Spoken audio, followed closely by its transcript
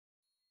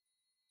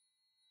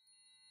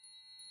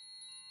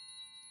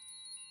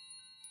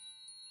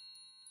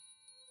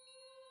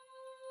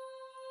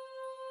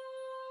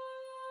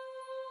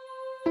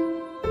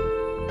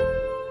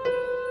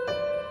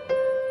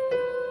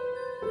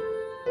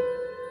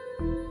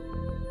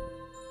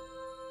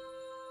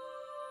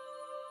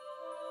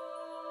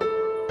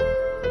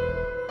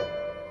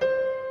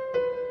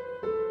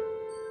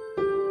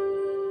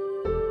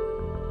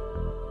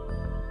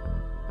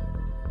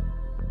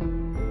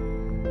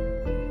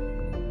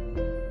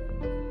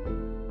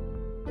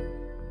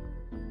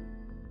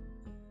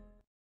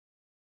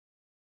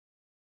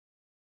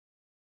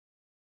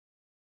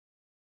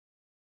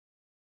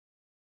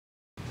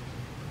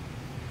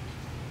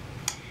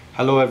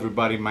Hello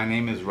everybody, my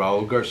name is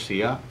Raul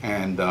Garcia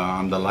and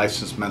I'm the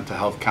licensed mental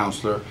health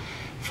counselor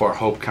for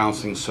Hope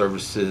Counseling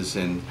Services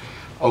in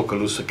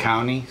Okaloosa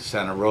County,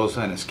 Santa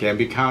Rosa, and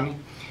Escambia County.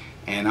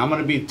 And I'm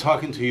going to be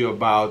talking to you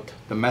about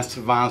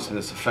domestic violence and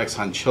its effects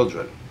on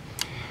children.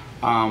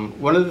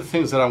 One of the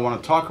things that I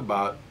want to talk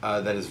about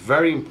that is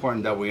very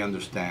important that we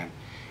understand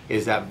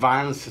is that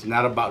violence is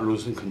not about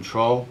losing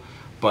control,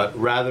 but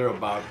rather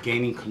about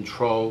gaining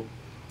control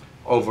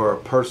over a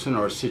person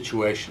or a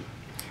situation.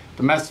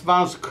 Domestic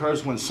violence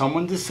occurs when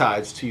someone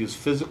decides to use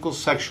physical,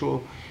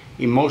 sexual,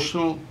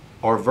 emotional,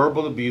 or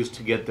verbal abuse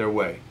to get their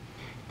way.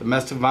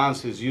 Domestic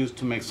violence is used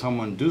to make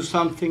someone do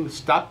something,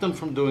 stop them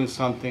from doing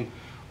something,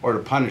 or to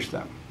punish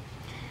them.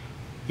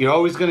 You're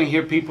always going to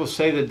hear people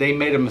say that they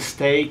made a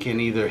mistake in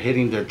either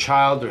hitting their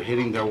child or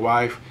hitting their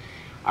wife.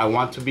 I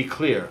want to be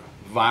clear.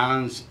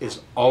 Violence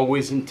is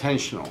always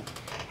intentional.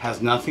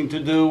 Has nothing to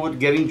do with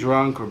getting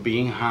drunk or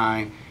being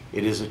high.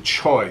 It is a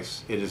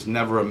choice. It is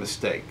never a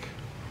mistake.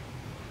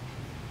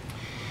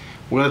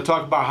 We're going to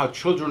talk about how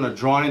children are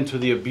drawn into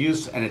the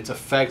abuse and its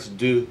effects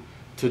due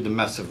to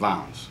domestic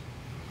violence.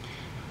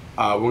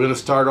 We're going to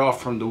start off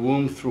from the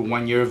womb through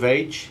 1 year of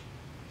age.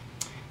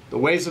 The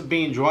ways of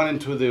being drawn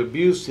into the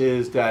abuse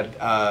is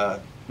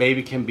that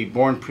baby can be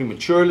born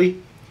prematurely.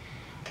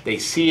 They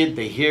see it,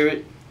 they hear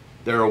it,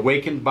 they're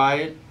awakened by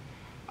it,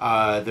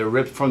 they're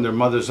ripped from their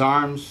mother's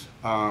arms,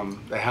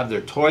 they have their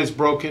toys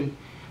broken,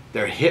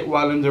 they're hit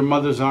while in their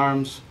mother's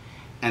arms,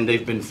 and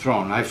they've been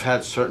thrown. I've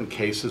had certain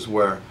cases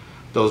where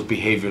those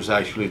behaviors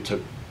actually took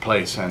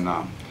place, and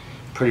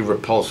pretty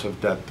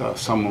repulsive that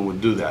someone would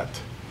do that.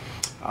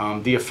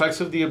 The effects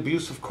of the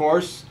abuse, of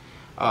course,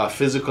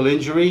 physical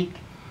injury,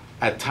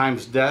 at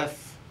times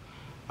death,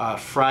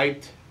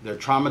 fright, they're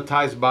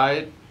traumatized by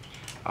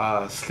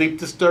it, sleep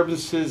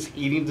disturbances,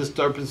 eating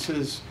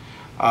disturbances,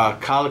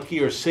 colicky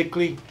or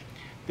sickly,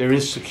 they're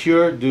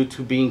insecure due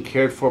to being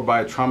cared for by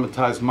a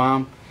traumatized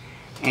mom,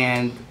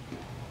 and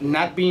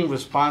not being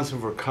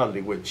responsive or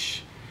cuddly,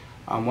 which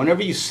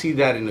whenever you see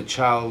that in a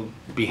child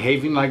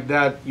behaving like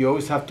that, you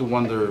always have to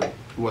wonder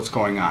what's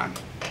going on.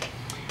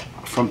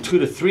 From 2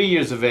 to 3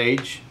 years of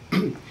age,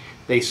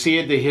 they see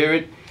it, they hear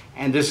it,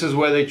 and this is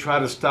where they try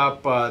to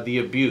stop the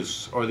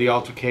abuse or the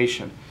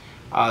altercation.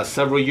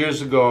 Several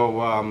years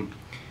ago,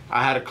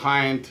 I had a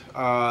client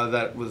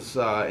that was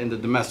in the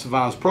domestic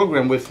violence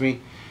program with me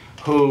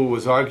who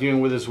was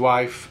arguing with his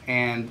wife,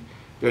 and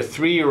their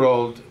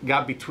 3-year-old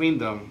got between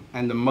them,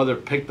 and the mother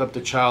picked up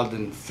the child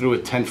and threw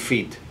it 10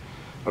 feet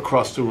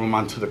across the room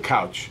onto the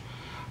couch.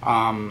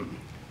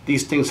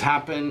 These things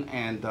happen,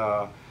 and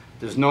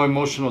there's no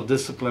emotional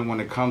discipline when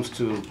it comes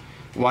to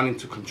wanting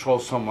to control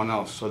someone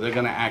else, so they're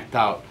going to act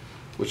out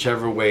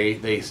whichever way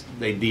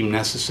they deem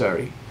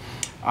necessary.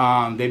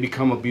 They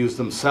become abused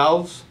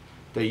themselves.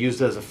 They're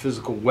used as a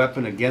physical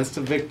weapon against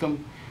the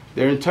victim.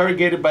 They're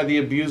interrogated by the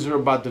abuser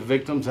about the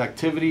victim's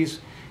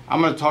activities.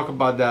 I'm going to talk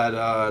about that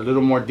a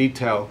little more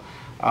detail.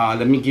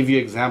 Let me give you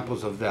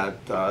examples of that.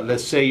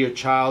 Let's say your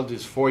child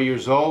is 4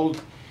 years old,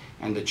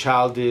 and the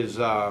child is,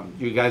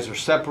 you guys are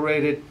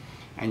separated,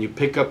 and you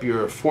pick up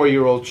your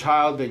 4-year-old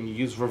child and you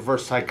use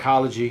reverse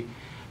psychology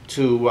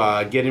to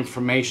get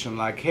information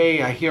like,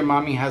 hey, I hear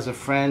mommy has a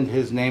friend,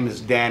 his name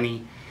is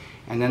Danny,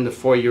 and then the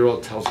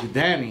 4-year-old tells you,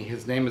 Danny,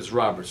 his name is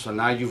Robert. So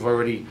now you've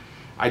already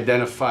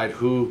identified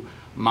who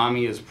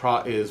mommy is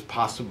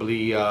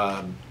possibly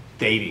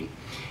dating.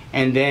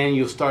 And then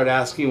you'll start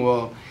asking,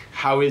 well,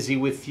 how is he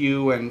with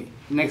you? And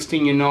next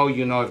thing you know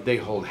if they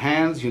hold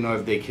hands, you know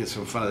if they kiss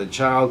in front of the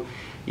child,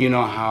 you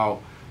know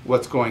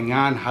what's going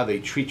on, how they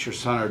treat your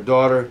son or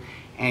daughter,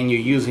 and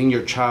you're using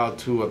your child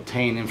to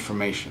obtain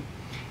information.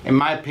 In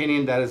my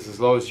opinion, that is as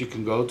low as you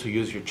can go, to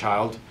use your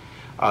child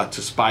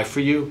to spy for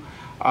you,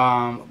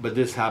 but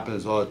this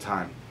happens all the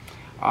time.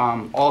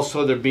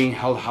 Also, they're being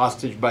held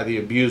hostage by the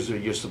abuser.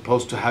 You're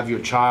supposed to have your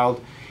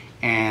child,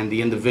 and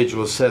the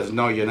individual says,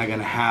 no, you're not going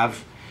to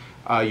have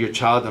your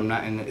child. I'm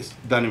not, and it's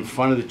done in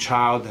front of the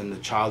child, and the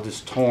child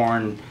is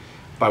torn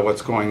by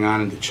what's going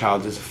on, and the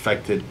child is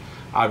affected.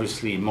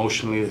 Obviously,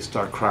 emotionally, they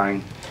start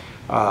crying.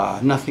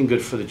 Nothing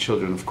good for the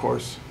children, of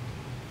course.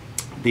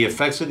 The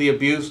effects of the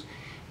abuse,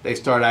 they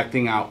start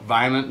acting out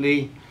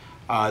violently.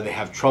 They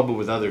have trouble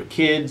with other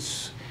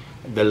kids,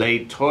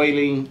 delayed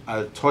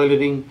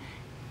toileting,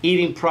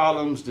 eating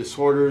problems,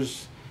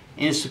 disorders,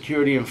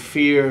 insecurity and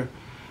fear.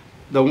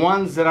 The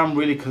ones that I'm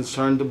really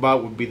concerned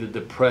about would be the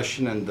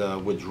depression and the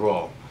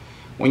withdrawal.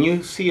 When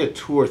you see a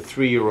 2 or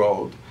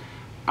 3-year-old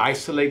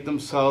isolate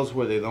themselves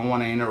where they don't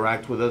want to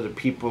interact with other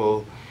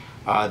people,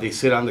 they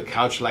sit on the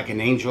couch like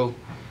an angel,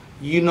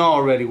 you know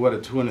already what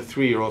a 2 and a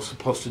 3-year-old is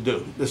supposed to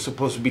do. They're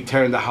supposed to be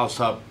tearing the house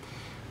up,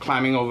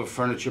 climbing over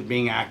furniture,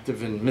 being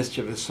active and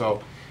mischievous.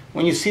 So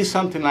when you see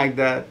something like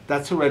that,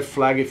 that's a red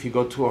flag. If you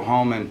go to a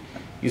home and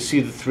you see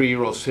the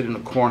 3-year-old sit in a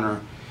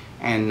corner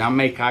and not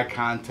make eye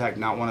contact,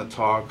 not want to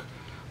talk,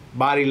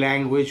 body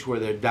language where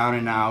they're down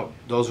and out,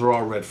 those are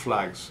all red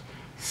flags.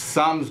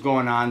 Something's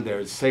going on there.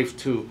 It's safe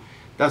to,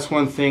 that's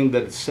one thing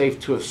that it's safe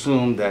to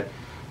assume that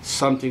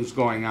something's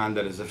going on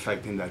that is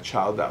affecting that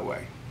child that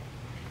way.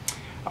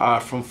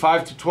 from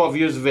 5 to 12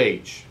 years of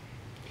age.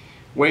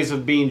 Ways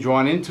of being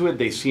drawn into it,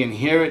 they see and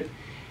hear it,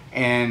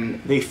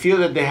 and they feel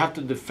that they have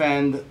to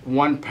defend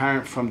one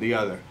parent from the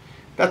other.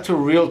 That's a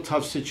real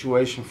tough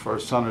situation for a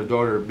son or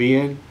daughter to be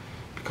in,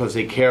 because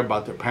they care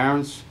about their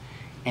parents,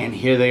 and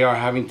here they are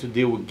having to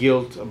deal with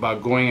guilt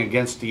about going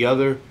against the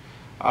other.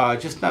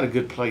 Just not a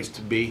good place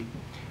to be.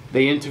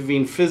 They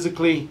intervene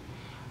physically,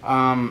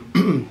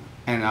 and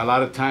a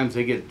lot of times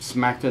they get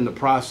smacked in the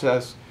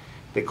process.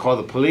 They call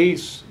the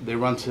police, they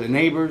run to the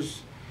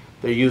neighbors,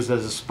 they're used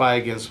as a spy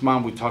against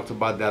mom. We talked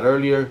about that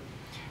earlier.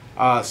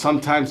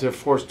 Sometimes they're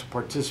forced to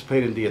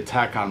participate in the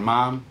attack on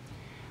mom.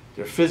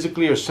 They're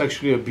physically or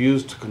sexually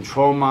abused to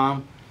control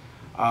mom.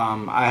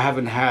 I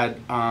haven't had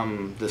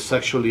the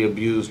sexually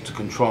abused to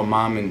control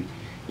mom in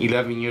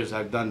 11 years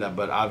I've done that,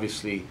 but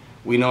obviously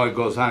we know it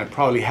goes on. It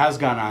probably has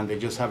gone on, they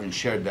just haven't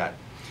shared that.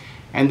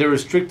 And they're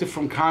restricted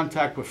from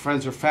contact with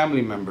friends or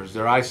family members.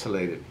 They're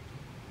isolated.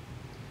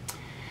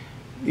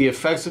 The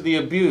effects of the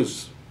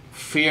abuse: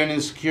 fear and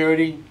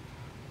insecurity,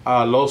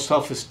 low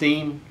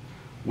self-esteem,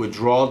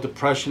 withdrawal,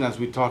 depression, as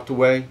we talked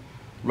away,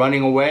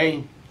 running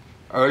away,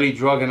 early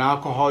drug and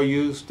alcohol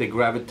use. They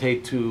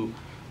gravitate to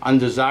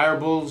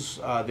undesirables,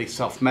 they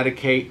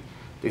self-medicate,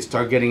 they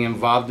start getting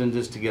involved in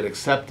this to get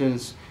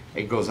acceptance.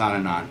 It goes on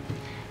and on.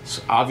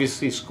 So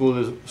obviously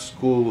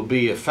school will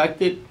be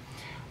affected.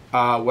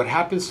 What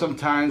happens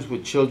sometimes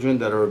with children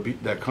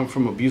that come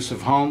from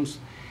abusive homes,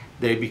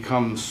 they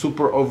become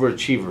super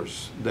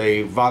overachievers.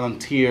 They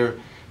volunteer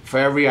for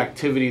every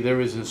activity there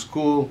is in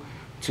school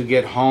to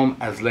get home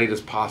as late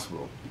as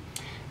possible.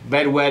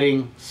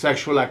 Bedwetting,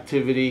 sexual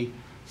activity,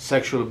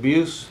 sexual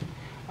abuse.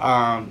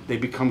 They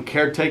become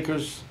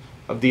caretakers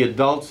of the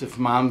adults. If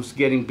mom's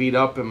getting beat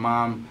up and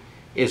mom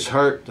is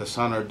hurt, the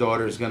son or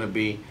daughter is going to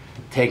be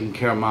taking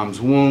care of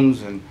mom's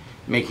wounds and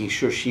making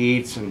sure she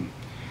eats, and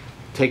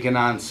taking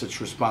on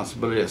such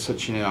responsibility at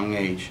such a young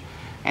age.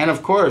 And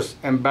of course,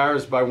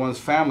 embarrassed by one's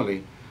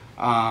family.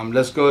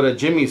 Let's go to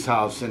Jimmy's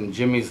house, and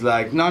Jimmy's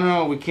like,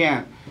 no, we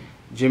can't.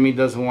 Jimmy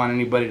doesn't want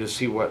anybody to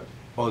see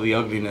all the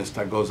ugliness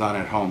that goes on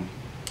at home.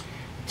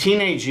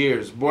 Teenage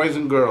years, boys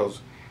and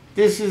girls.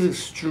 This is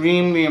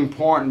extremely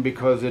important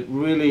because it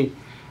really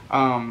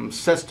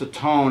sets the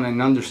tone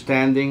and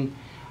understanding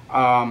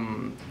a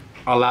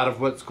lot of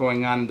what's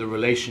going on in the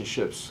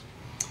relationships.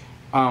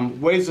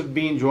 Ways of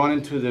being drawn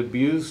into the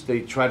abuse: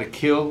 they try to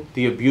kill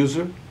the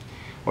abuser,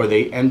 or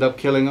they end up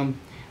killing them.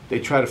 They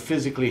try to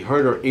physically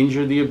hurt or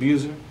injure the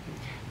abuser.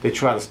 They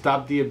try to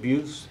stop the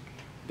abuse.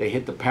 They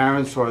hit the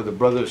parents or the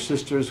brothers or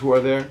sisters who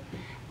are there.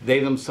 They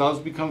themselves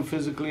become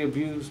physically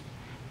abused.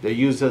 They're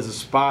used as a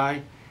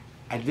spy.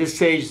 At this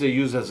age, they're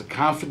used as a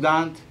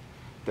confidant.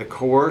 They're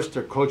coerced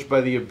or coached by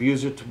the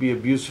abuser to be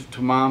abusive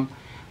to mom.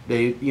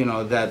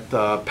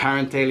 That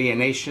parent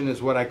alienation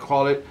is what I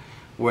call it,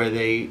 where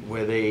your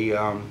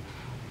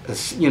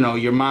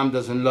mom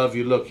doesn't love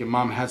you. Look, your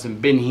mom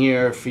hasn't been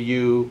here for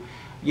you.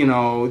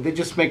 They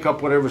just make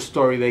up whatever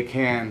story they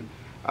can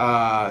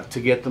to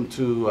get them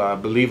to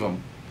believe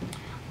them.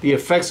 The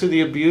effects of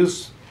the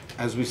abuse,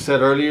 as we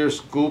said earlier: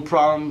 school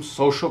problems,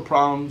 social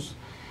problems,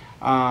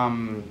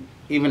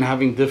 even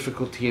having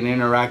difficulty in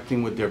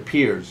interacting with their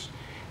peers.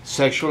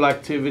 Sexual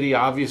activity,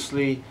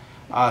 obviously,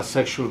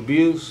 sexual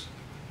abuse,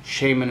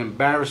 shame and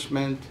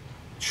embarrassment,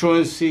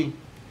 truancy,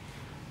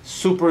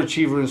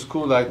 superachiever in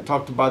school, I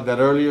talked about that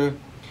earlier.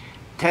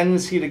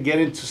 Tendency to get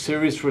into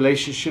serious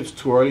relationships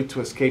too early to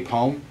escape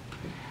home.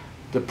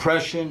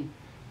 Depression,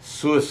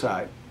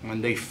 suicide,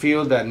 when they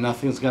feel that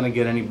nothing's going to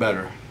get any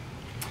better.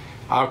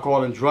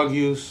 Alcohol and drug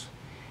use,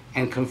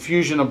 and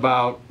confusion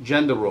about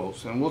gender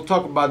roles. And we'll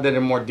talk about that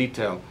in more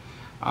detail.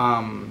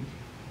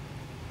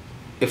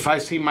 If I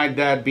see my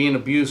dad being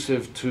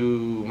abusive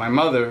to my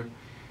mother,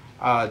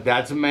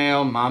 dad's a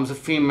male, mom's a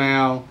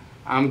female,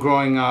 I'm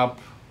growing up,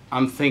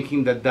 I'm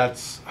thinking that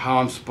that's how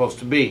I'm supposed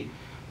to be.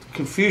 The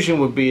confusion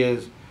would be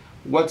is,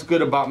 what's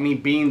good about me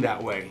being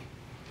that way?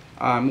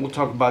 We'll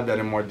talk about that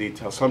in more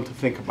detail, something to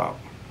think about.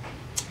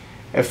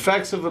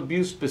 Effects of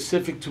abuse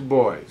specific to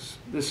boys.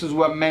 This is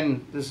what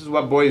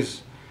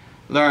boys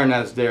learn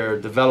as they're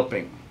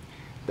developing.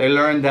 They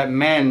learn that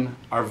men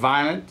are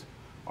violent,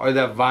 or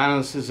that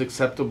violence is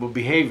acceptable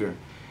behavior.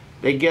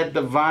 They get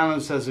the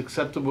violence as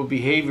acceptable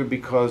behavior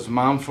because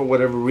mom, for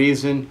whatever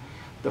reason,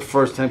 the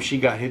first time she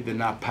got hit, did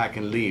not pack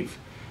and leave.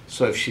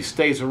 So if she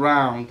stays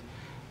around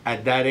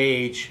at that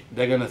age,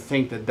 they're going to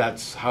think that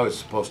that's how it's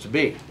supposed to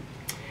be.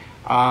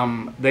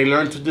 They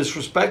learn to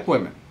disrespect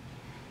women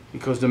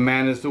because the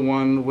man is the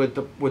one with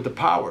the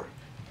power.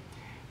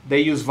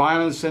 They use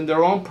violence in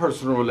their own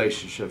personal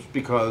relationships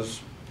because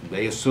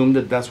they assume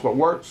that that's what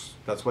works.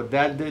 That's what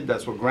dad did,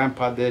 that's what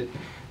grandpa did,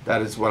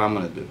 that is what I'm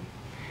going to do.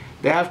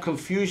 They have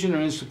confusion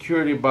or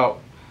insecurity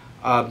about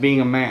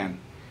being a man.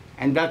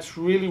 And that's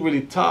really,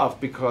 really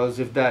tough, because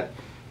if that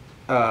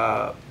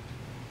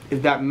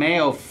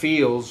male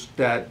feels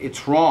that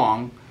it's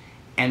wrong,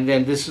 and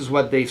then this is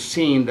what they've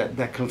seen,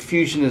 that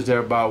confusion is there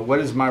about what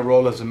is my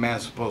role as a man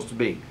supposed to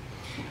be.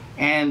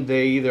 And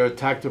they either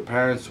attack their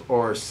parents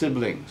or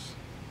siblings.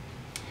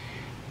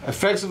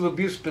 Effects of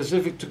abuse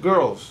specific to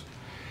girls.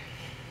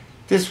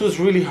 This was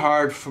really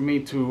hard for me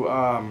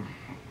to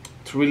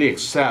really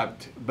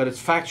accept, but it's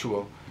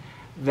factual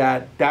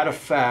that that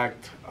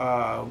effect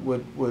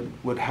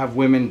would have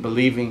women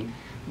believing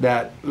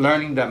that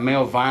learning that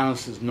male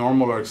violence is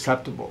normal or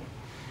acceptable.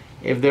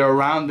 If they're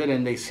around it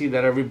and they see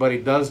that everybody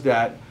does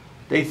that,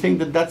 they think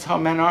that that's how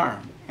men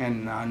are,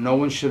 and no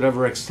one should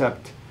ever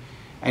accept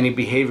any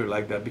behavior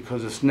like that,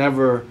 because it's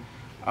never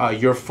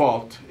your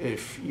fault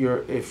if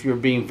you're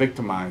being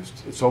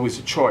victimized. It's always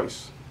a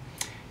choice.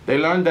 They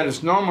learn that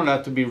it's normal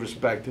not to be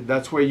respected.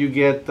 That's where you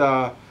get,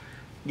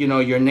 you know,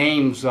 your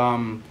names,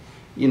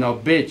 you know,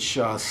 bitch,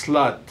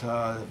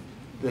 slut,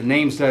 the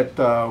names that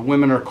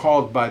women are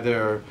called by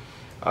their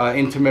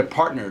intimate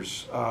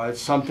partners.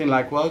 It's something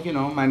like, well, you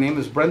know, my name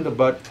is Brenda,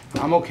 but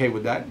I'm okay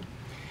with that.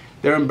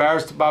 They're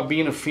embarrassed about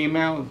being a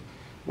female.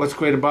 What's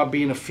great about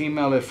being a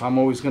female if I'm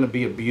always going to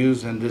be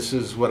abused, and this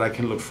is what I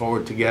can look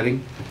forward to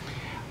getting?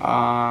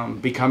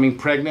 Becoming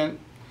pregnant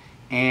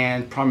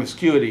and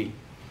promiscuity.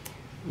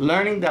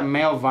 Learning that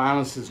male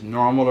violence is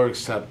normal or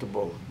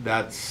acceptable.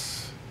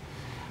 That's,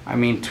 I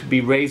mean, to be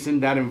raised in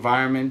that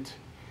environment,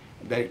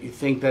 that you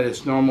think that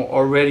it's normal,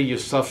 already your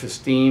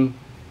self-esteem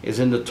is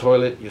in the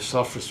toilet, your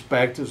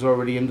self-respect is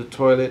already in the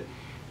toilet,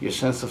 your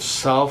sense of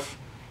self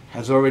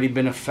has already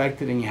been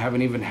affected, and you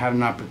haven't even had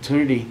an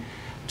opportunity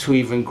to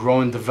even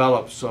grow and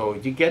develop. So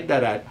you get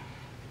that at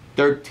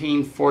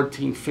 13,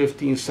 14,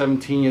 15,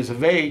 17 years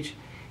of age,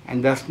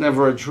 and that's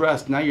never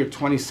addressed. Now you're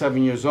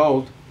 27 years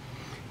old,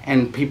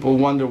 and people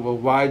wonder, well,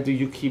 why do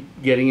you keep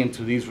getting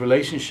into these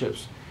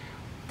relationships?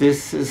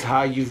 This is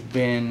how you've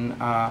been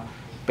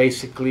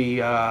basically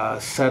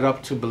set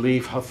up to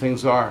believe how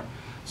things are.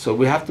 So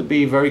we have to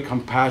be very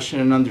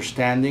compassionate and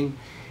understanding,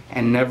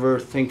 and never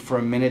think for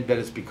a minute that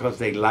it's because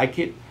they like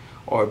it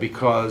or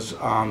because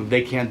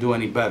they can't do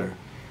any better.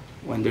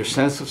 When their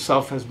sense of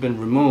self has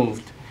been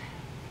removed,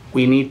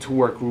 we need to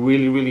work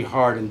really, really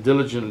hard and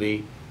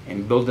diligently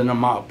in building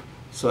them up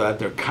so that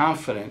they're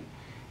confident,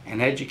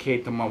 and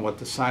educate them on what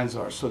the signs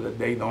are so that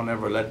they don't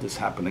ever let this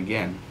happen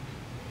again.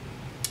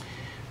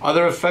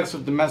 Other effects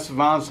of domestic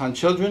violence on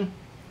children.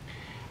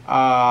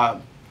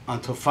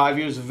 Until 5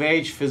 years of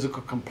age,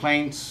 physical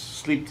complaints,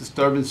 sleep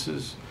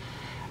disturbances,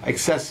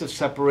 excessive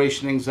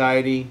separation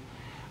anxiety,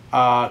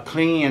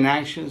 clinging and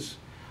anxious,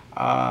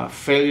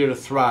 failure to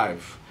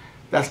thrive.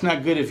 That's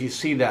not good if you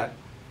see that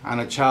on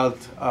a child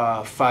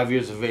 5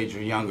 years of age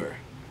or younger.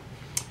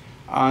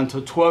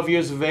 Until 12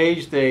 years of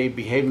age, they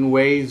behave in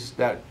ways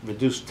that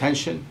reduce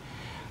tension.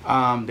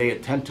 They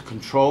attempt to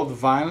control the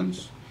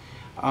violence.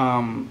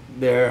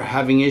 They're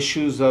having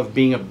issues of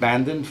being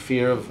abandoned,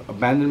 fear of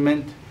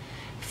abandonment,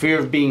 fear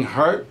of being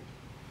hurt,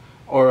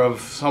 or of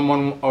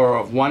someone, or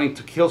of wanting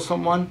to kill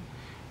someone,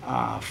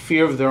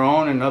 fear of their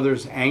own and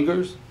others'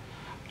 anger,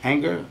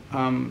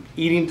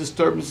 eating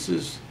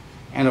disturbances,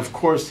 and of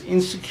course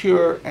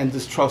insecure and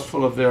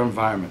distrustful of their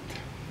environment.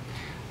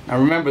 Now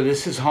remember,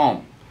 this is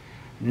home.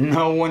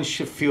 No one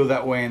should feel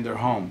that way in their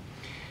home.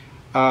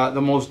 The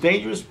most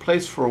dangerous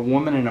place for a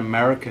woman in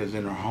America is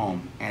in her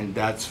home, and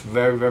that's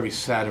very, very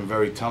sad and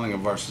very telling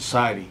of our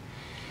society.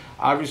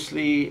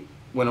 Obviously,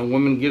 when a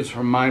woman gives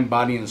her mind,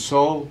 body, and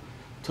soul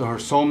to her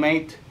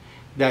soulmate,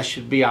 that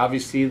should be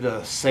obviously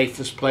the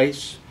safest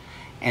place,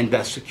 and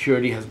that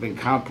security has been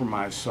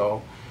compromised.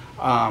 So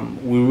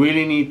we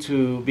really need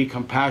to be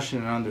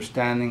compassionate and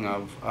understanding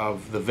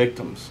of the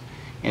victims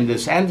in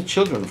this, and the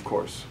children, of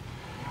course.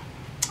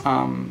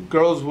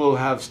 Girls will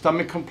have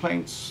stomach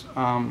complaints.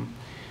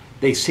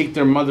 They seek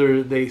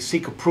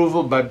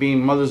approval by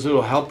being mother's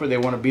little helper. They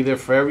want to be there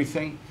for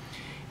everything.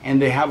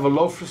 And they have a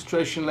low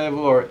frustration level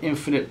or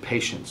infinite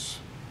patience.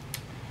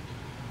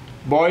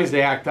 Boys,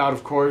 they act out,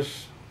 of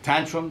course.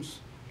 Tantrums,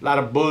 a lot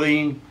of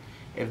bullying.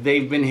 If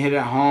they've been hit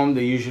at home,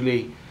 they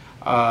usually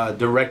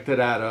direct it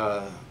at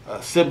a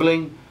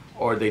sibling,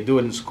 or they do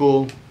it in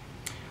school.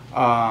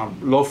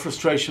 Low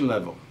frustration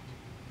level.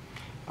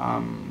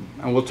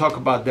 And we'll talk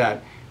about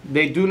that.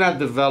 They do not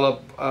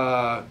develop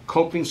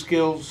coping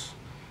skills,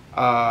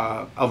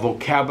 a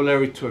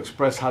vocabulary to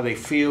express how they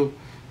feel.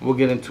 We'll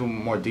get into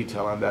more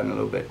detail on that in a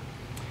little bit.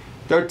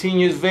 13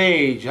 years of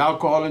age,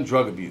 alcohol and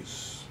drug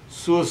abuse,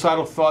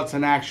 suicidal thoughts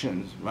and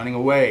actions, running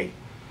away,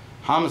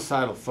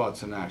 homicidal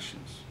thoughts and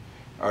actions,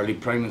 early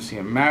pregnancy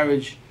and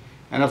marriage,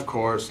 and of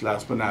course,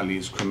 last but not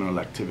least, criminal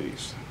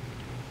activities.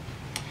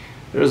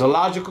 There is a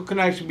logical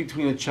connection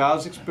between a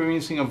child's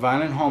experiencing a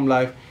violent home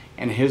life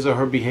and his or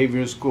her behavior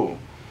in school.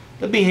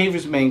 The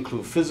behaviors may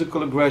include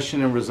physical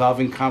aggression and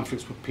resolving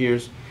conflicts with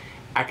peers,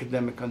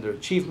 academic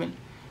underachievement,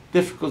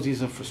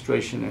 difficulties in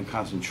frustration and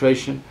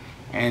concentration,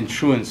 and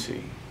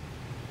truancy.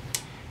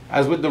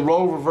 As with the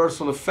role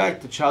reversal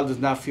effect, the child does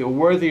not feel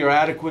worthy or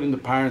adequate in the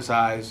parent's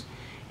eyes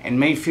and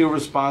may feel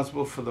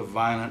responsible for the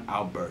violent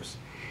outbursts.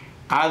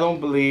 I don't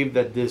believe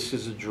that this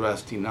is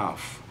addressed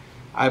enough.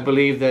 I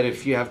believe that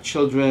if you have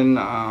children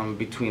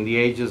between the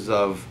ages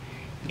of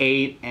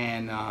 8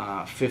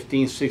 and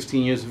 15,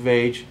 16 years of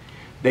age,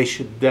 they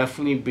should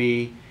definitely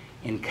be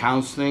in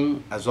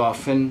counseling as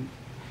often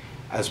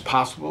as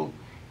possible,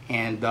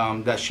 and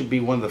that should be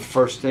one of the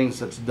first things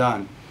that's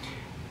done.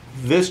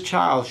 This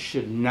child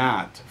should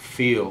not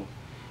feel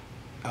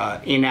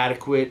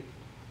inadequate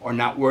or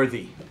not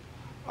worthy,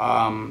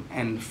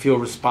 and feel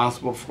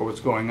responsible for what's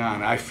going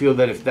on. I feel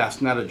that if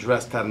that's not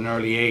addressed at an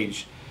early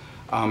age,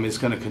 it's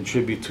going to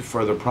contribute to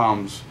further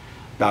problems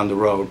down the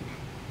road.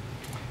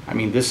 I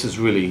mean, this is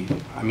really,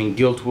 I mean,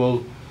 guilt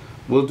will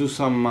do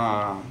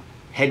some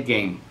head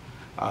game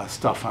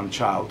stuff on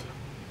child.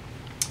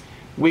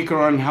 Weak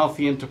or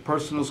unhealthy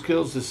interpersonal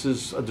skills, this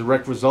is a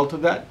direct result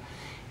of that.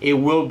 It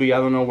will be, I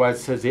don't know why it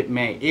says it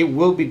may, it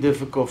will be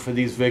difficult for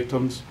these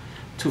victims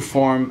to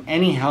form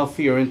any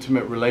healthy or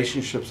intimate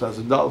relationships as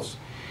adults.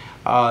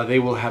 They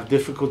will have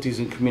difficulties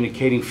in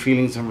communicating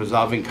feelings and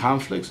resolving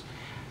conflicts.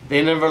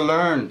 They never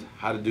learned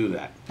how to do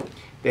that.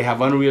 They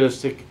have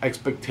unrealistic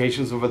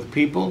expectations of other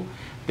people.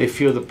 They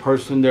feel the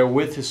person they're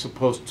with is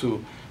supposed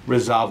to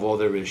resolve all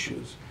their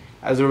issues.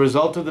 As a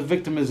result of the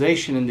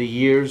victimization in the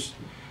years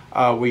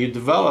where you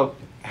develop,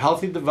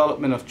 healthy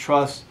development of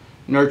trust,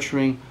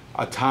 nurturing,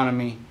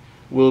 autonomy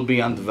will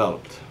be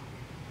undeveloped.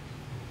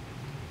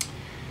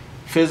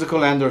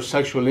 Physical and or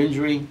sexual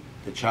injury,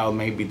 the child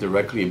may be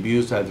directly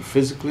abused either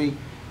physically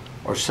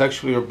or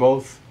sexually or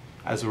both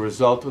as a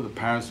result of the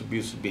parents'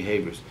 abusive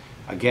behaviors.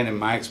 Again, in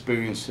my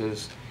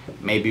experiences,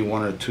 maybe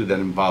one or two that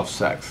involve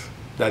sex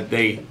that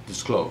they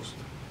disclosed.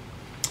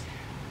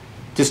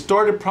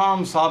 Distorted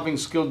problem-solving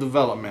skill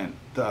development.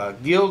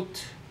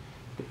 Guilt,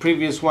 the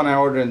previous one I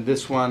ordered and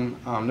this one,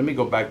 let me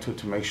go back to it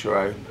to make sure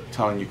I'm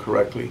telling you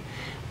correctly.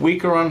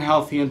 Weak or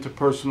unhealthy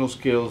interpersonal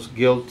skills,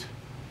 guilt,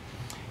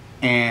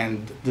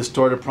 and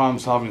distorted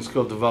problem-solving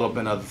skill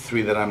development are the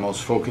three that I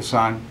most focus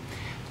on.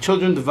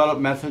 Children develop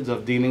methods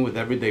of dealing with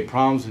everyday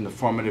problems in the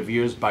formative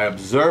years by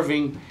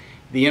observing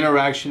the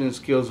interaction and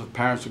skills of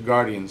parents or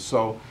guardians.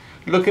 So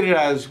look at it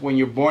as when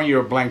you're born,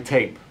 you're a blank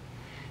tape,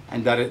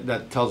 and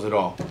that tells it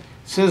all.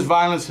 Since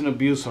violence and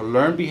abuse are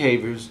learned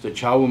behaviors, the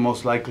child will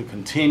most likely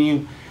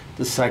continue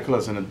the cycle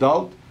as an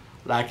adult,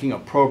 lacking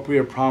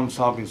appropriate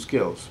problem-solving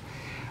skills.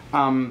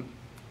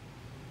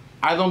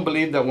 I don't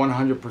believe that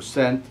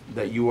 100%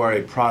 that you are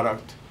a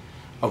product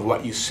of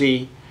what you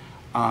see.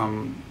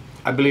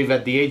 I believe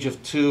at the age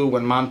of 2,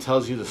 when mom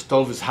tells you the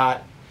stove is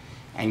hot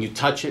and you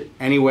touch it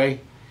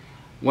anyway,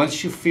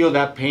 once you feel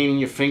that pain in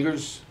your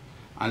fingers,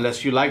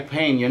 unless you like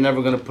pain, you're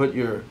never going to put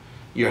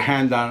your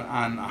hand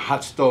on a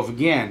hot stove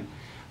again.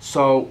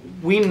 So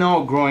we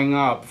know growing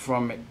up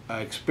from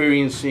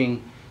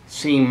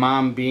seeing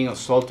mom being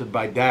assaulted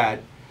by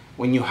dad,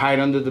 when you hide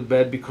under the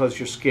bed because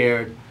you're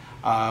scared,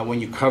 when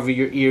you cover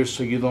your ears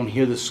so you don't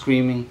hear the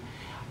screaming,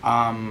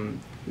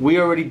 we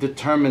already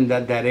determined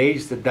at that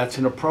age that that's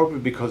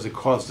inappropriate because it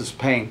causes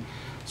pain.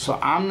 So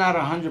I'm not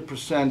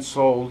 100%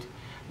 sold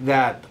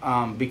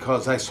that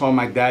because I saw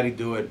my daddy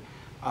do it,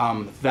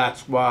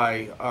 that's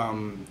why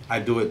I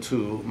do it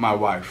to my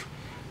wife.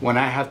 When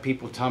I have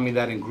people tell me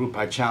that in group,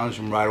 I challenge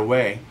them right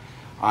away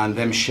on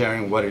them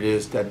sharing what it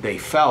is that they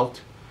felt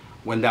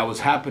when that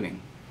was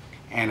happening.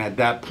 And at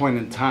that point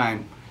in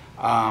time,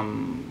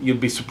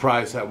 you'd be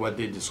surprised at what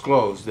they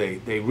disclose.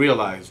 They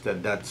realize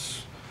that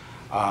that's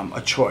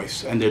a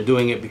choice, and they're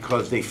doing it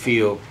because they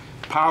feel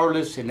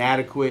powerless,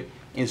 inadequate,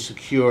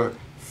 insecure,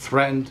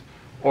 threatened,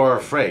 or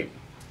afraid.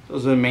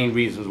 Those are the main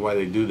reasons why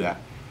they do that.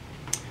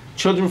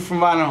 Children from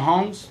violent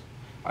homes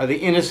are the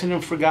innocent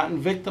and forgotten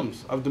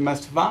victims of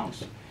domestic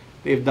violence.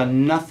 They've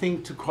done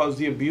nothing to cause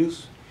the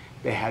abuse.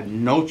 They had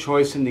no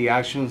choice in the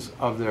actions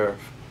of their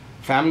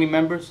family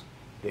members.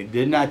 They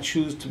did not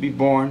choose to be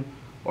born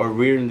or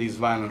reared in these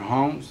violent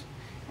homes.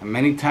 And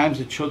many times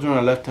the children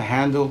are left to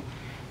handle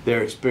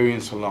their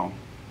experience alone.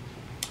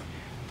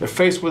 They're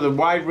faced with a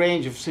wide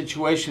range of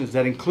situations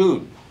that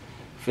include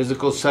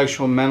physical,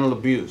 sexual, mental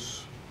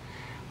abuse.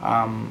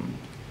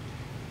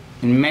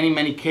 In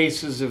many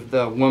cases, if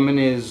the woman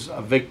is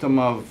a victim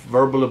of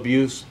verbal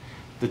abuse,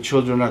 the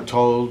children are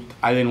told,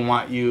 I didn't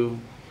want you,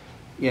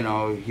 you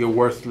know, you're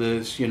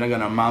worthless, you're not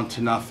going to amount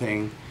to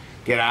nothing,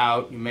 get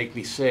out, you make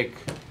me sick.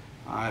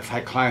 I've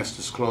had clients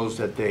disclose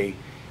that they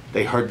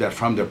heard that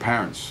from their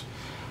parents.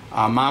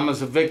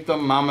 Mama's a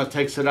victim, mama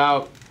takes it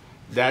out,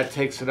 dad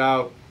takes it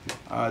out,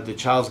 the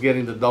child's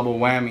getting the double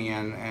whammy,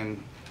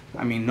 and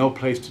I mean, no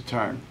place to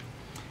turn.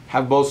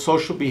 Have both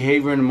social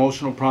behavior and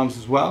emotional problems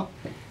as well.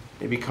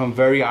 They become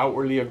very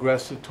outwardly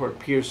aggressive toward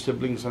peers,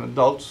 siblings, and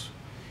adults.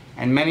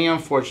 And many,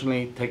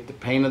 unfortunately, take the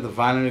pain of the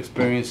violent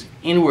experience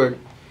inward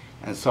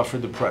and suffer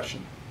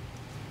depression.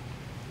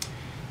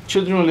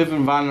 Children who live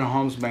in violent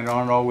homes may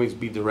not always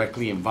be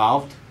directly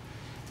involved,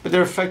 but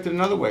they're affected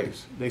in other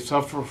ways. They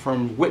suffer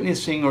from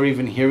witnessing or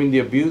even hearing the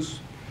abuse.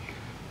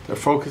 They're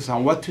focused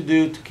on what to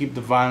do to keep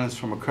the violence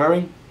from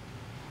occurring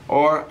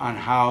or on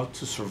how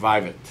to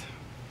survive it.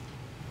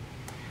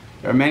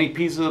 There are many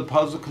pieces of the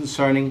puzzle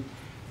concerning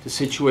the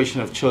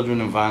situation of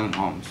children in violent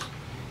homes.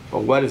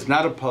 But what is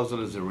not a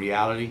puzzle is the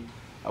reality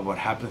of what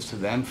happens to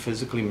them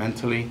physically,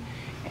 mentally,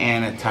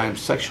 and at times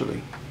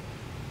sexually.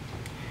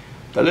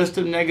 The list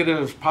of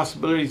negative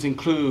possibilities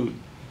include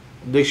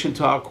addiction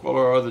to alcohol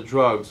or other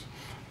drugs,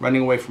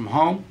 running away from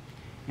home,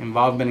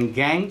 involvement in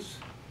gangs,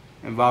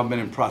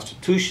 involvement in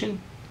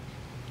prostitution,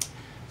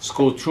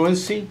 school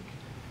truancy,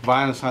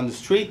 violence on the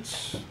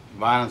streets,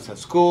 violence at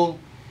school,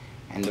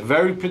 and the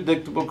very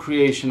predictable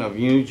creation of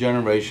new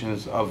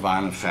generations of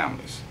violent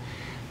families.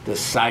 The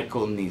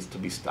cycle needs to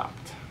be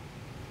stopped.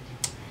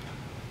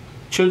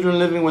 Children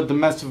living with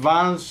domestic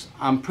violence,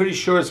 I'm pretty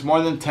sure it's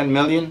more than 10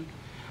 million,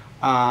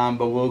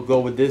 but we'll go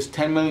with this.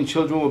 10 million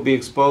children will be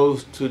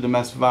exposed to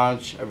domestic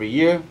violence every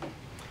year.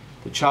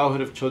 The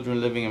childhood of children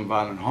living in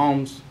violent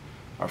homes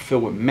are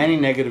filled with many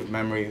negative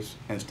memories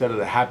instead of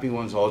the happy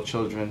ones all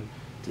children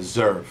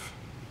deserve.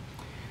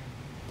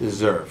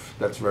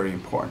 That's very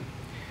important.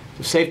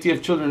 The safety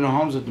of children in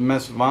homes of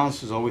domestic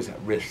violence is always at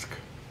risk.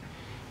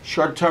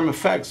 Short-term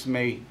effects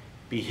may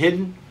be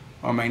hidden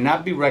or may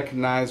not be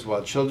recognized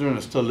while children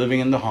are still living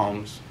in the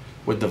homes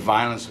with the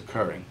violence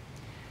occurring.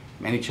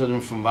 Many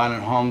children from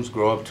violent homes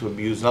grow up to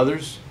abuse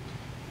others,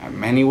 and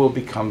many will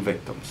become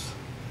victims.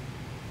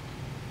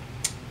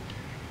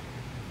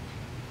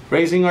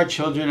 Raising our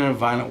children in a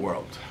violent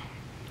world.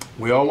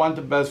 We all want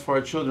the best for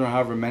our children,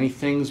 however, many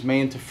things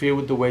may interfere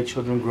with the way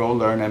children grow,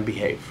 learn, and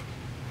behave.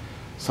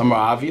 Some are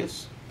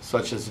obvious,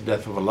 such as the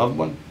death of a loved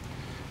one.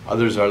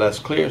 Others are less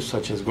clear,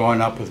 such as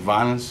growing up with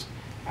violence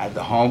at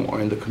the home or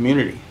in the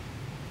community.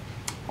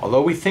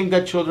 Although we think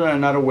that children are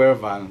not aware of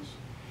violence,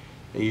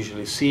 they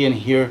usually see and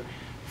hear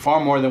far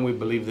more than we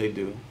believe they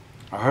do.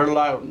 I heard a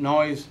loud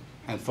noise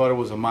and thought it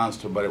was a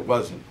monster, but it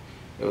wasn't.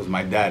 It was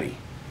my daddy.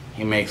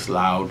 He makes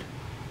loud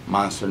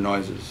monster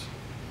noises.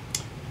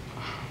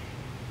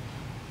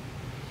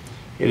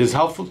 It is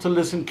helpful to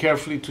listen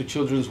carefully to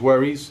children's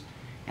worries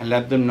and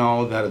let them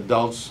know that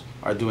adults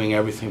are doing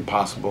everything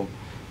possible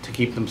to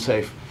keep them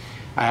safe.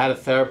 I had a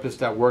therapist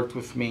that worked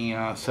with me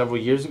several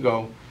years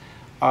ago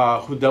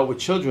who dealt with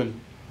children,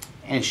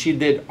 and she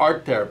did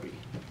art therapy.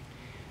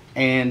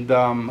 And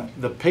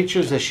the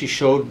pictures that she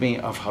showed me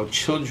of how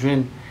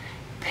children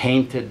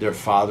painted their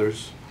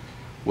fathers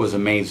was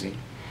amazing.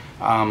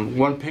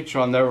 One picture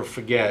I'll never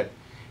forget,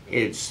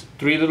 it's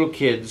 3 little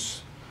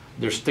kids,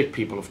 they're stick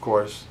people of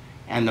course,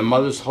 and the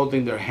mother's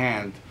holding their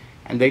hand,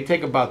 and they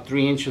take about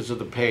 3 inches of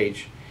the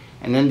page,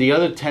 and then the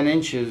other 10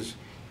 inches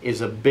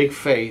is a big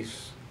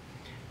face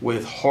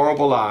with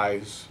horrible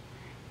eyes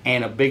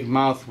and a big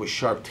mouth with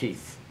sharp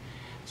teeth.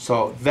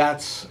 So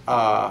that's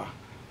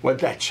what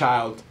that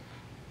child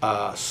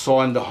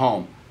saw in the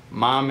home.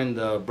 Mom and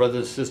the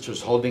brothers and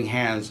sisters holding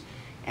hands,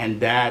 and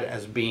dad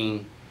as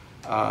being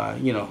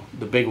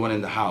the big one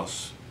in the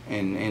house,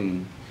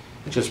 and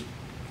just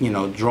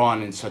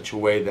drawn in such a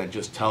way that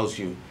just tells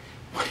you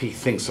what he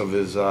thinks of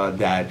his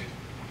dad.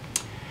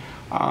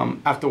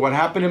 After what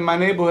happened in my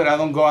neighborhood, I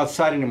don't go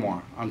outside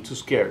anymore. I'm too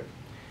scared.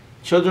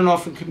 Children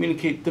often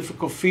communicate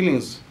difficult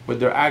feelings with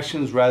their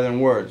actions rather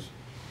than words.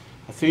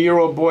 A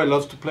 3-year-old boy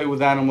loves to play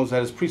with animals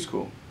at his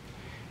preschool.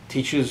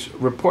 Teachers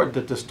report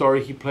that the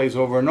story he plays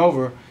over and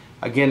over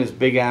again is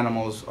big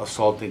animals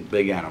assaulting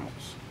big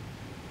animals.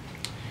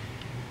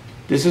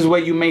 This is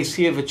what you may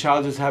see if a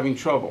child is having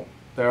trouble.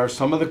 There are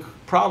some of the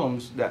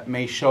problems that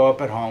may show up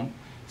at home,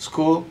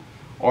 school,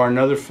 or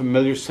another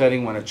familiar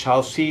setting when a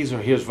child sees or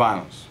hears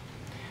violence.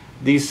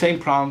 These same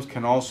problems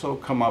can also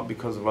come up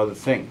because of other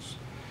things.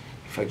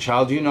 If a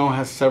child you know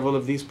has several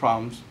of these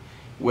problems,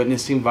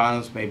 witnessing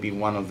violence may be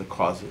one of the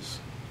causes.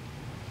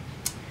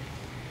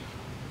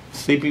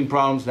 Sleeping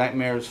problems,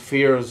 nightmares,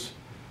 fear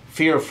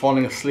of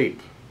falling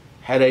asleep,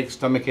 headaches,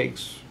 stomach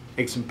aches,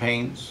 aches and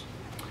pains,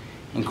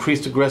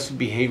 increased aggressive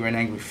behavior and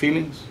angry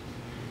feelings,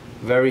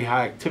 very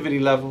high activity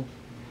level,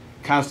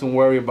 constant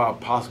worry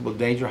about possible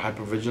danger,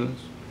 hypervigilance,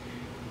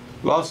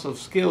 loss of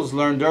skills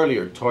learned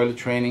earlier, toilet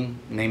training,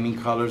 naming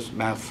colors,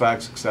 math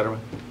facts, etc.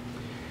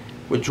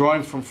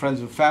 Withdrawing from friends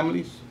and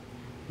families,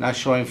 not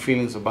showing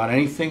feelings about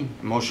anything,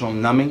 emotional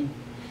numbing,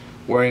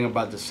 worrying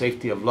about the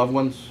safety of loved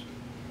ones,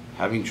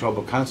 having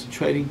trouble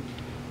concentrating,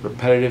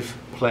 repetitive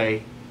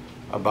play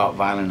about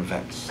violent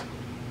events.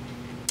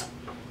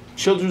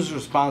 Children's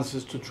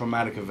responses to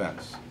traumatic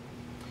events.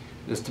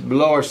 Listed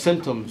below are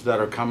symptoms that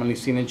are commonly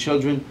seen in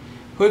children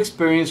who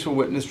experience or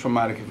witness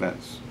traumatic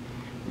events.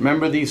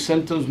 Remember, these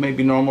symptoms may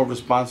be normal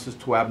responses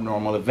to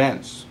abnormal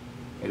events.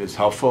 It is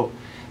helpful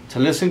to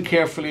listen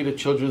carefully to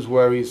children's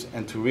worries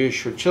and to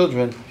reassure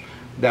children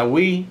that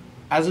we,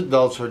 as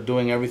adults, are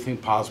doing everything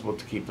possible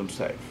to keep them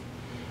safe.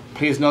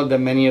 Please note that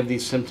many of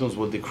these symptoms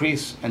will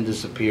decrease and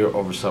disappear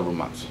over several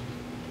months.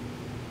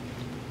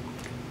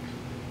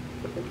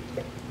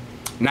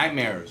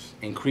 Nightmares,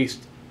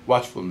 increased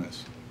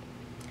watchfulness,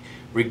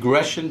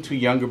 regression to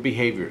younger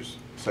behaviors,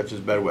 such as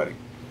bedwetting,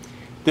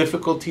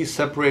 difficulties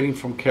separating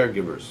from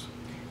caregivers,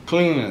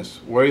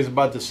 cleanliness, worries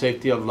about the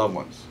safety of loved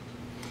ones,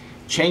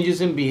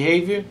 changes in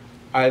behavior,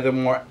 either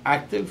more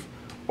active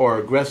or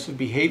aggressive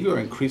behavior, or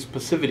increased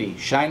passivity,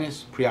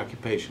 shyness,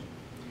 preoccupation,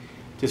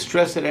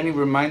 distress at any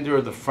reminder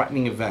of the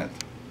frightening event,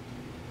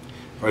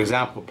 for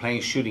example,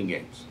 playing shooting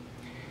games,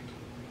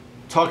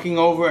 talking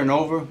over and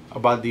over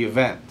about the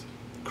event,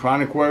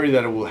 chronic worry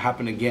that it will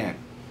happen again,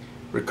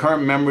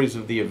 recurrent memories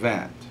of the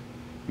event,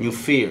 new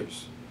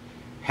fears,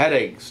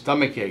 headaches,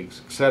 stomach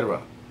aches,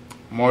 etc.,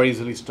 more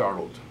easily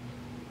startled.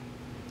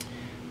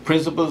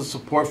 Principles of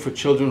support for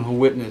children who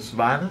witness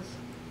violence.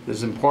 This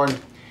is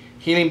important.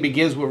 Healing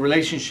begins with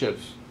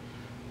relationships.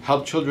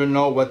 Help children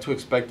know what to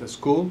expect at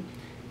school.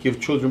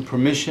 Give children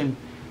permission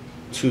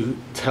to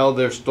tell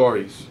their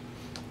stories.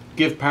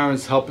 Give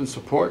parents help and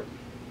support.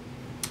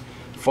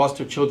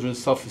 Foster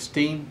children's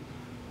self-esteem.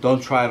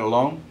 Don't try it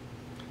alone.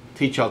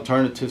 Teach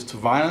alternatives to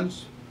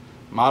violence.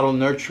 Model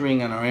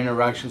nurturing in our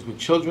interactions with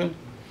children.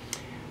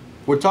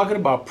 We're talking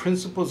about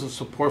principles of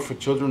support for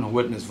children who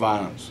witness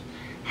violence.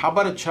 How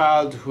about a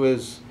child who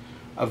is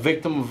a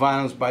victim of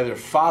violence by their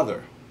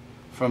father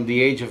from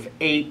the age of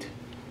 8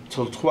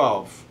 till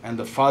 12, and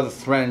the father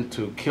threatened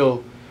to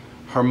kill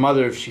her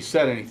mother if she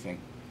said anything.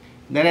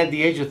 Then at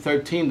the age of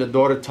 13, the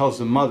daughter tells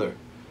the mother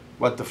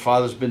what the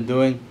father's been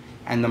doing,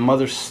 and the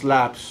mother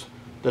slaps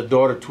the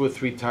daughter 2 or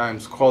 3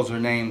 times, calls her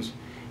names,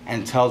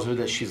 and tells her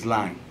that she's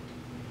lying.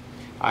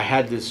 I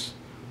had this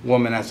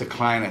woman as a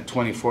client at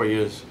 24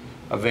 years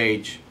of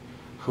age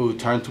who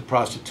turned to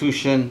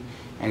prostitution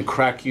and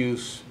crack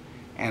use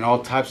and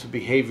all types of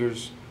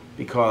behaviors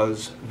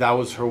because that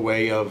was her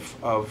way of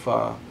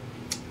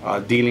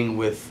dealing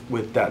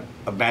with that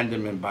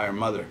abandonment by her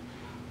mother.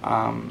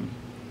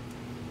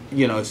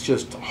 You know, it's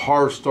just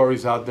horror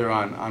stories out there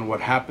on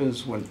what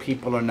happens when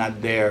people are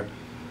not there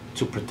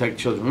to protect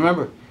children.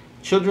 Remember,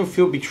 children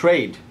feel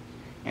betrayed,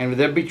 and if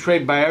they're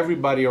betrayed by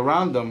everybody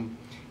around them,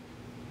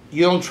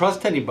 you don't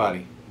trust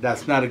anybody.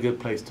 That's not a good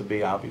place to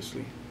be,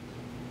 obviously.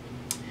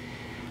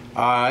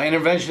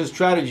 Intervention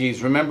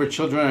strategies. Remember,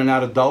 children are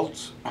not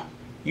adults.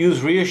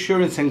 Use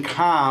reassurance and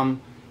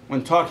calm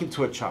when talking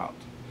to a child.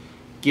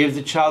 Give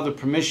the child the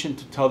permission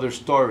to tell their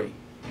story.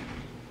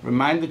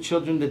 Remind the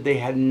children that they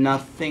had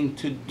nothing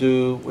to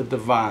do with the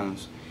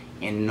violence.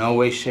 In no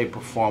way, shape,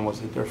 or form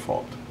was it their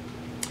fault.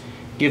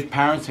 Give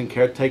parents and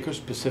caretakers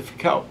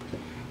specific help.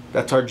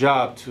 That's our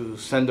job, to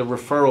send the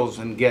referrals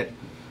and get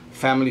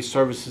family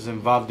services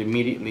involved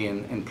immediately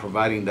in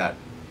providing that.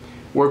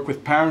 Work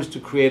with parents to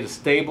create a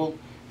stable,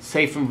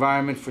 safe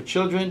environment for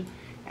children,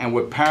 and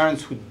with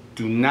parents who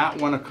do not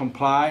want to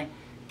comply,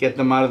 get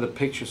them out of the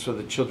picture so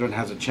the children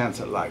has a chance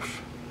at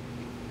life.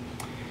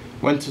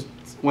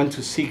 When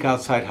to seek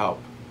outside help.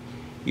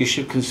 You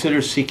should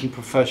consider seeking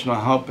professional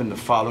help in the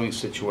following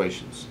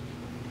situations.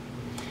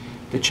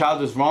 The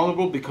child is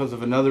vulnerable because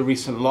of another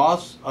recent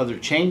loss, other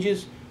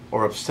changes,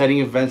 or upsetting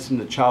events in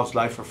the child's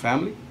life or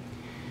family.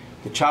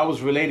 The child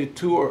was related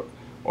to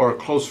or a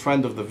close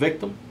friend of the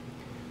victim.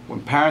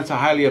 When parents are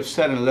highly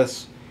upset and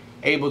less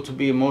able to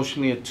be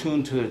emotionally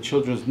attuned to their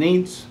children's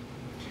needs.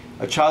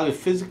 A child is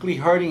physically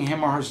hurting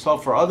him or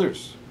herself or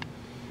others.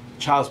 A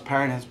child's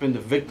parent has been the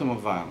victim of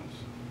violence.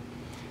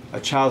 A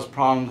child's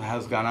problem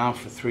has gone on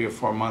for 3 or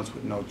 4 months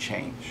with no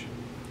change.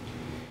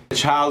 A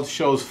child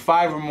shows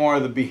 5 or more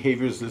of the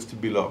behaviors listed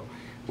below,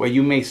 where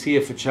you may see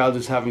if a child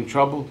is having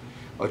trouble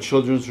or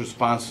children's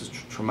responses to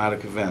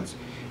traumatic events.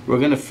 We're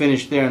going to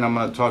finish there, and I'm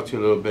going to talk to you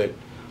a little bit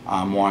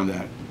more on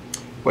that.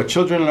 What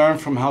children learn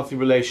from healthy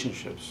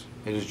relationships.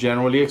 It is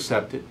generally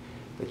accepted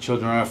that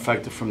children are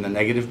affected from the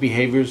negative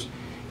behaviors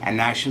and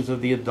actions of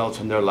the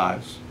adults in their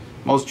lives.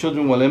 Most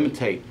children will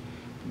imitate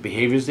the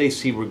behaviors they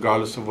see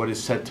regardless of what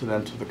is said to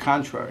them to the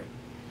contrary.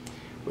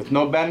 With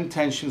no bad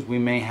intentions, we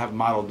may have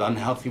modeled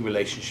unhealthy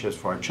relationships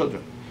for our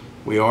children.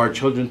 We owe our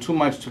children too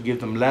much to give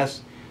them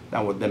less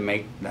than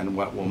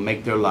what will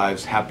make their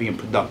lives happy and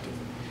productive.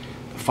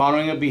 The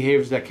following are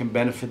behaviors that can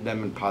benefit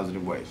them in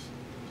positive ways.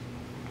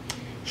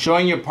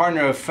 Showing your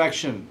partner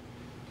affection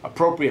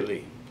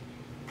appropriately.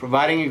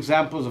 Providing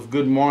examples of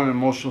good moral and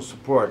emotional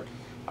support.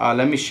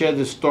 Let me share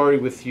this story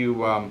with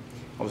you. I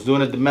was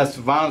doing a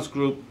domestic violence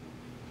group,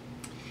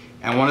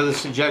 and one of the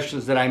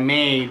suggestions that I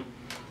made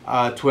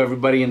to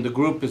everybody in the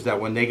group is that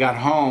when they got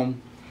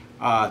home,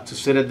 to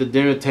sit at the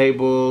dinner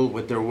table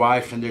with their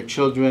wife and their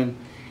children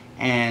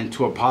and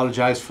to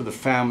apologize for the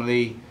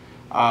family,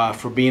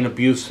 for being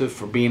abusive,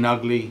 for being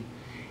ugly,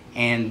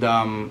 and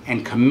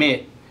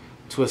commit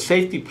to a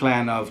safety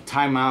plan of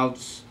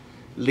timeouts,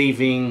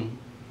 leaving,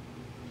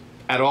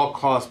 at all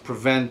costs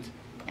prevent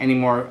any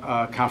more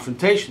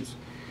confrontations.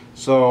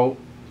 So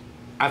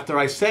after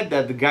I said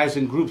that, the guys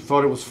in group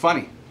thought it was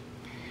funny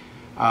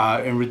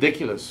and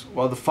ridiculous.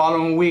 Well, the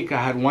following week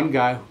I had one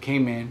guy who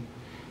came in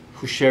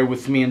who shared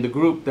with me in the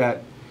group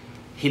that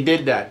he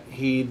did that.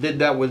 He did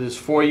that with his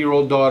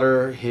 4-year-old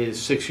daughter, his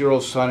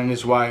 6-year-old son, and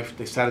his wife.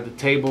 They sat at the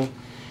table.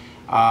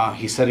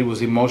 He said he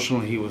was emotional.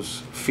 He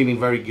was feeling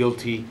very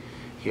guilty.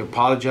 He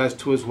apologized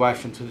to his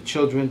wife and to the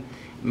children,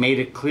 made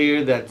it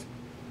clear that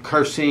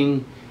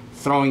cursing,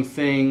 throwing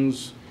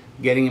things,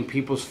 getting in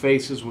people's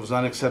faces was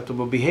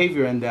unacceptable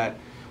behavior, and that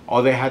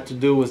all they had to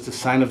do was the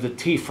sign of the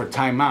T for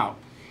timeout.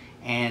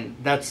 And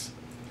that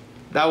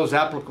was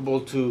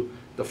applicable to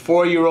the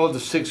 4-year-old, the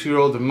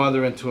 6-year-old, the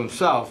mother, and to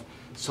himself,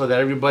 so that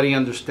everybody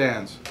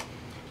understands.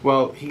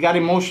 Well, he got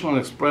emotional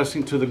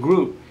expressing to the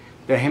group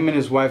that him and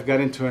his wife got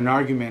into an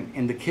argument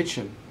in the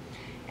kitchen,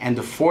 and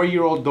the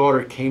 4-year-old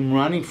daughter came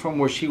running from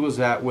where she was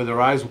at with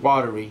her eyes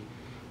watery,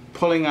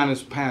 pulling on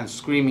his pants,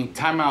 screaming,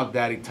 "Time out,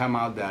 Daddy, time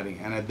out, Daddy."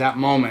 And at that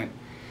moment,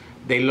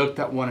 they looked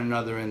at one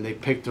another and they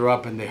picked her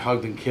up and they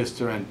hugged and kissed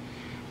her, and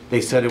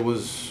they said it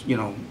was, you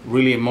know,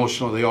 really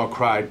emotional. They all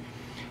cried.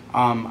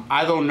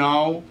 I don't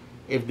know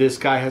if this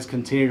guy has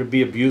continued to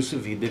be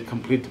abusive. He did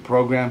complete the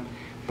program,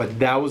 but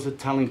that was a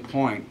telling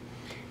point.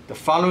 The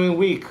following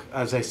week,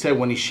 as I said,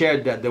 when he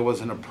shared that, there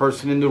wasn't a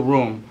person in the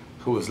room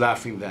who was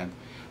laughing then.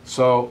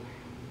 So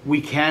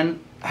we can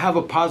have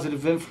a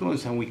positive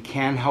influence and we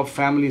can help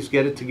families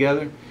get it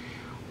together.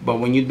 But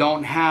when you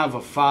don't have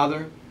a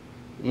father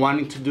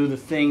wanting to do the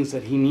things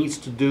that he needs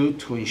to do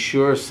to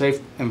ensure a safe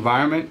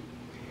environment,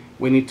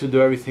 we need to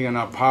do everything in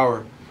our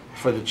power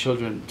for the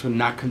children to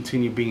not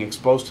continue being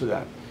exposed to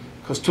that,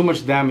 because too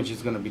much damage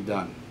is going to be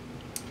done.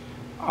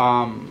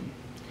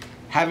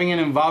 Having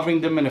and involving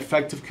them in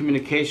effective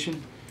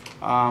communication,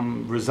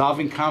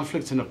 resolving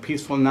conflicts in a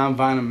peaceful,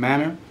 nonviolent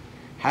manner,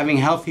 having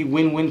healthy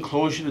win-win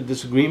closure to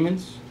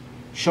disagreements,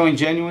 showing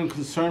genuine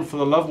concern for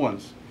the loved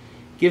ones,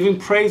 giving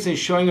praise and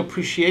showing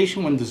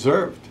appreciation when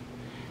deserved,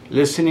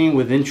 listening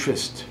with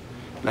interest,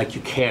 like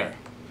you care,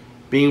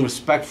 being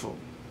respectful,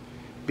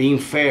 being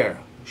fair,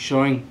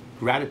 showing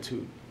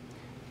gratitude,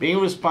 being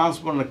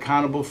responsible and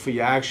accountable for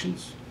your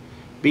actions,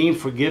 being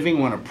forgiving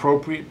when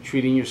appropriate,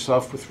 treating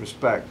yourself with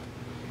respect,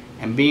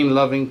 and being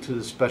loving to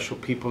the special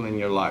people in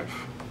your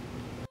life.